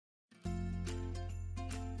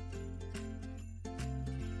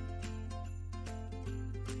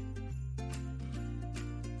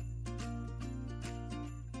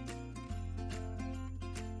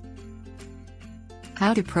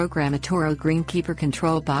How to program a Toro GreenKeeper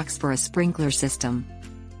Control Box for a sprinkler system.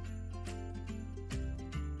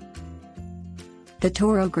 The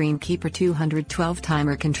Toro GreenKeeper 212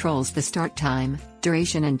 timer controls the start time,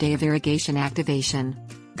 duration and day of irrigation activation.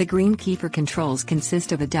 The GreenKeeper controls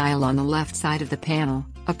consist of a dial on the left side of the panel,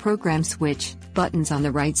 a program switch, buttons on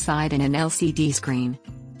the right side and an LCD screen.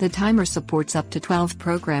 The timer supports up to 12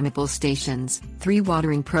 programmable stations, 3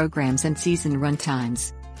 watering programs and season run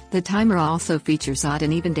times. The timer also features odd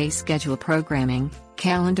and even day schedule programming,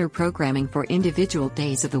 calendar programming for individual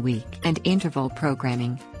days of the week, and interval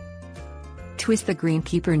programming. Twist the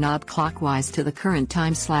GreenKeeper knob clockwise to the current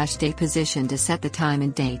time/day position to set the time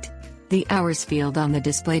and date. The hours field on the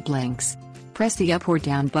display blinks. Press the up or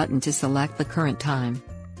down button to select the current time.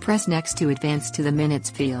 Press next to advance to the minutes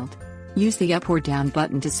field. Use the up or down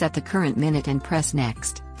button to set the current minute and press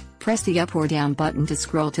next. Press the up or down button to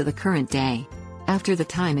scroll to the current day. After the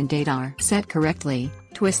time and date are set correctly,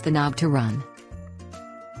 twist the knob to run.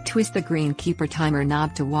 Twist the GreenKeeper timer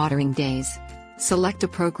knob to watering days. Select a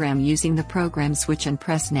program using the program switch and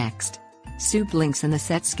press next. Soup blinks and the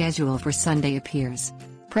set schedule for Sunday appears.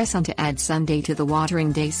 Press on to add Sunday to the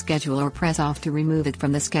watering day schedule or press off to remove it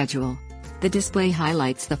from the schedule. The display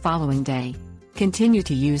highlights the following day. Continue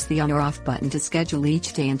to use the on or off button to schedule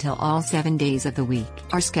each day until all 7 days of the week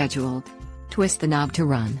are scheduled. Twist the knob to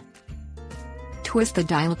run. Twist the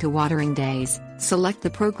dial to watering days, select the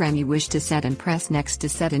program you wish to set and press next to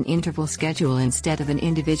set an interval schedule instead of an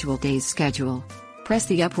individual day's schedule. Press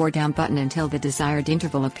the up or down button until the desired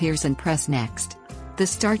interval appears and press next. The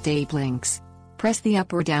start day blinks. Press the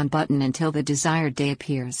up or down button until the desired day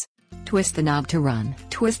appears. Twist the knob to run.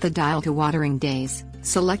 Twist the dial to watering days,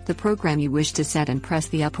 select the program you wish to set and press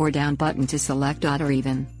the up or down button to select odd or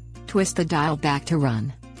even. Twist the dial back to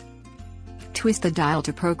run. Twist the dial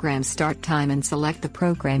to program start time and select the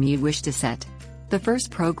program you wish to set. The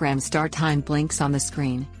first program start time blinks on the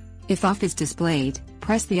screen. If off is displayed,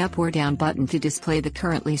 press the up or down button to display the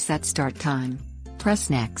currently set start time.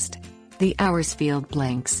 Press next. The hours field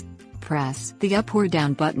blinks. Press the up or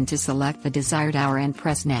down button to select the desired hour and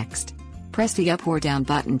press next. Press the up or down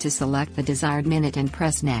button to select the desired minute and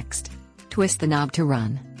press next. Twist the knob to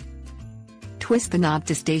run. Twist the knob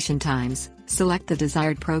to station times, select the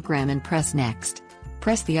desired program and press next.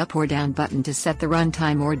 Press the up or down button to set the run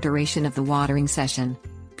time or duration of the watering session.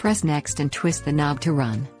 Press next and twist the knob to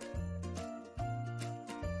run.